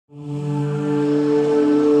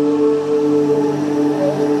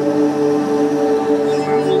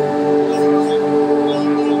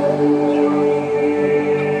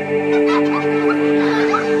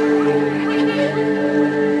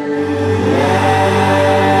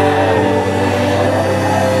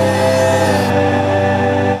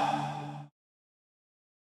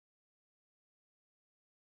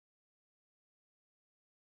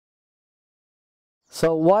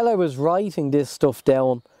So while I was writing this stuff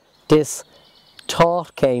down, this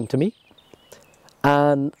thought came to me,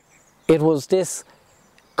 and it was this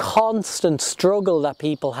constant struggle that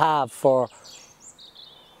people have for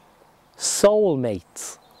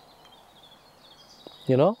soulmates.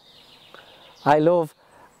 You know, I love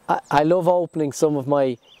opening some of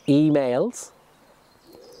my emails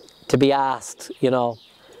to be asked, you know,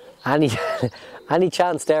 any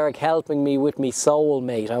chance, Derek, helping me with me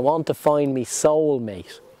soulmate? I want to find me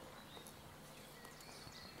soulmate.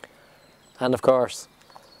 And of course,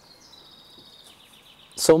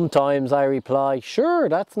 sometimes I reply, sure,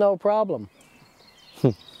 that's no problem.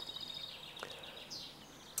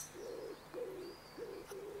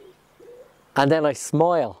 And then I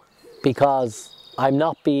smile because I'm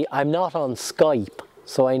not on Skype,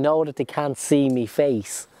 so I know that they can't see me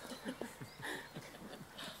face.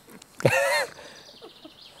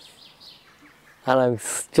 And I'm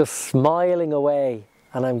just smiling away,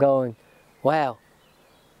 and I'm going, wow,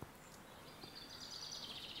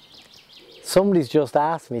 somebody's just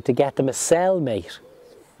asked me to get them a cellmate.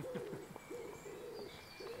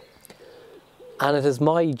 And it is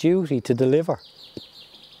my duty to deliver.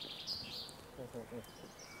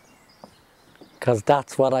 Because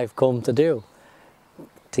that's what I've come to do,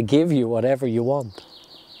 to give you whatever you want.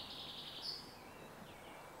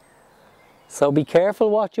 So be careful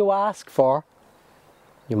what you ask for.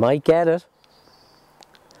 You might get it.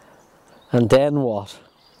 And then what?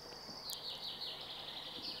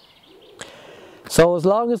 So as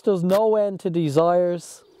long as there's no end to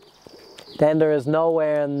desires, then there is no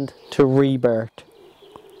end to rebirth.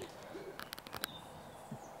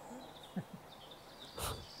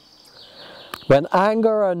 When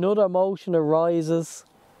anger or another emotion arises,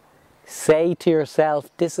 say to yourself,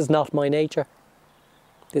 this is not my nature.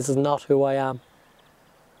 This is not who I am.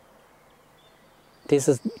 This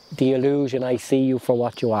is the illusion. I see you for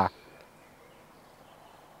what you are.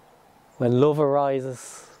 When love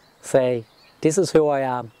arises, say, this is who I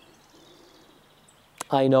am.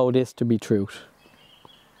 I know this to be truth.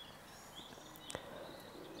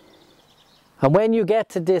 And when you get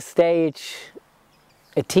to this stage,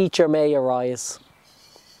 a teacher may arise.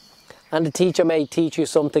 And the teacher may teach you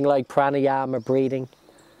something like pranayama, breathing.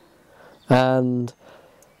 And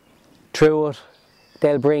through it,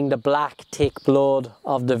 they'll bring the black, thick blood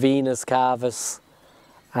of the venous cavus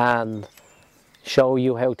and show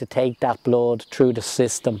you how to take that blood through the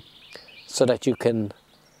system so that you can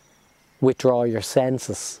withdraw your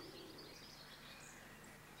senses.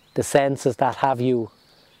 The senses that have you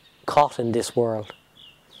caught in this world.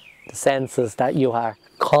 The senses that you are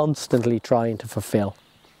constantly trying to fulfill.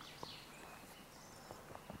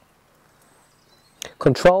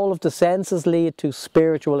 Control of the senses lead to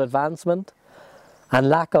spiritual advancement, and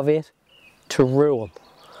lack of it to ruin.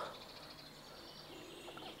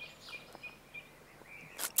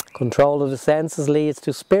 Control of the senses leads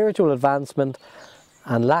to spiritual advancement,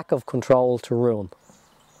 and lack of control to ruin.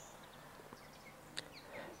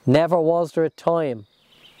 Never was there a time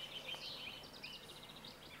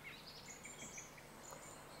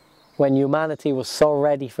when humanity was so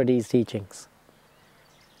ready for these teachings.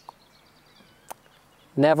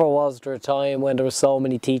 Never was there a time when there were so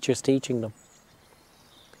many teachers teaching them.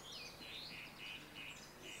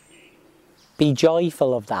 Be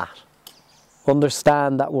joyful of that.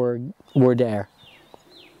 Understand that we're there.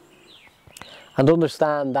 And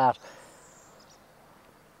understand that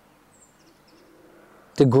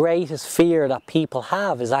the greatest fear that people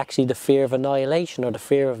have is actually the fear of annihilation or the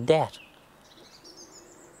fear of death.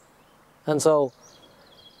 And so,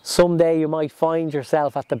 someday you might find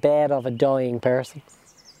yourself at the bed of a dying person.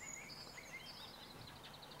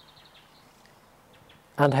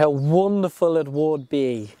 And how wonderful it would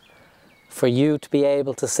be for you to be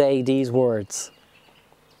able to say these words.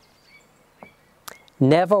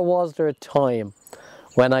 Never was there a time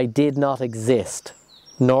when I did not exist,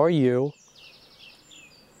 nor you,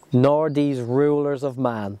 nor these rulers of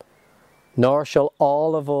man, nor shall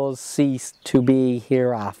all of us cease to be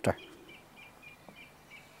hereafter.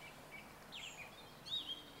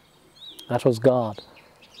 That was God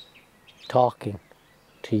talking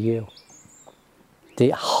to you.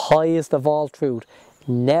 The highest of all truth.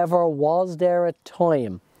 Never was there a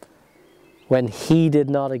time when He did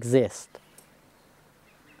not exist,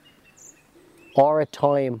 or a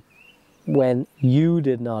time when you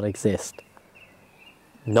did not exist,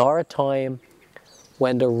 nor a time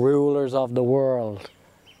when the rulers of the world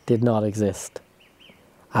did not exist,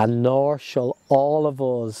 and nor shall all of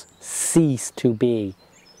us cease to be,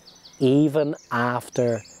 even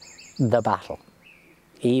after the battle,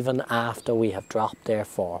 even after we have dropped their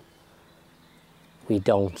form. We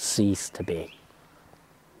don't cease to be.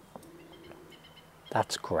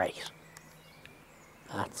 That's great.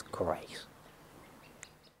 That's great.